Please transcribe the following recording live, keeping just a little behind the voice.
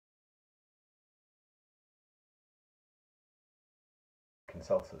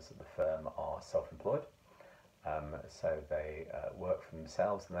consultants at the firm are self-employed, so they work for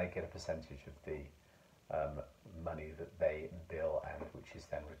themselves and they get a percentage of the money that they bill and which is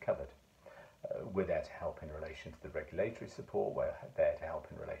then recovered. We're there to help in relation to the regulatory support, we're there to help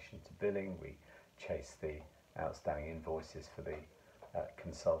in relation to billing, we chase the outstanding invoices for the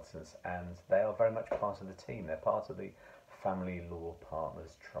consultants, and they are very much part of the team. They're part of the Family Law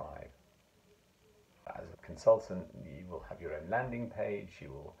Partners tribe. As a consultant, you will have your own landing page,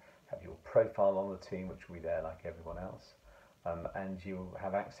 you will have your profile on the team, which will be there like everyone else, and you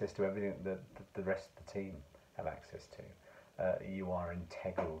have access to everything that the rest of the team have access to. You are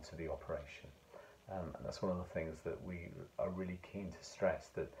integral to the operation, and that's one of the things that we are really keen to stress,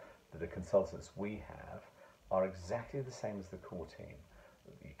 that the consultants we have are exactly the same as the core team.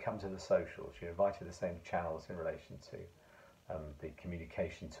 You come to the socials, you're invited to the same channels in relation to the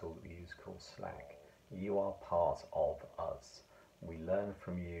communication tool that we use called Slack. You are part of us. We learn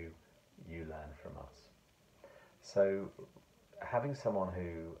from you, you learn from us. So having someone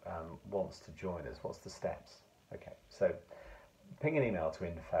who wants to join us, what's the steps? Okay, so ping an email to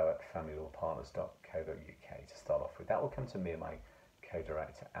info@familylawpartners.co.uk to start off with. That will come to me and my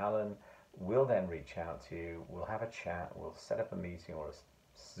co-director Alan. We'll then reach out to you, we'll have a chat, we'll set up a meeting or a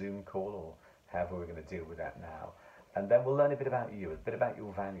Zoom call or however we're going to deal with that now. And then we'll learn a bit about you, a bit about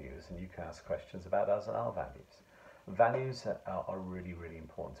your values, and you can ask questions about us and our values. Values are really, really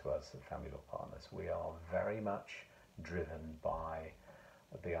important to us at Family Law Partners. We are very much driven by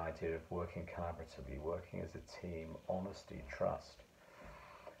the idea of working collaboratively, working as a team, honesty, trust.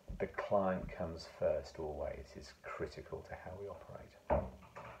 The client comes first always, is critical to how we operate.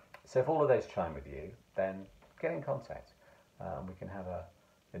 So if all of those chime with you, then get in contact. We can have an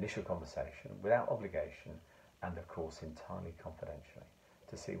initial conversation without obligation and of course entirely confidentially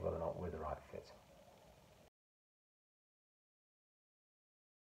to see whether or not we're the right fit.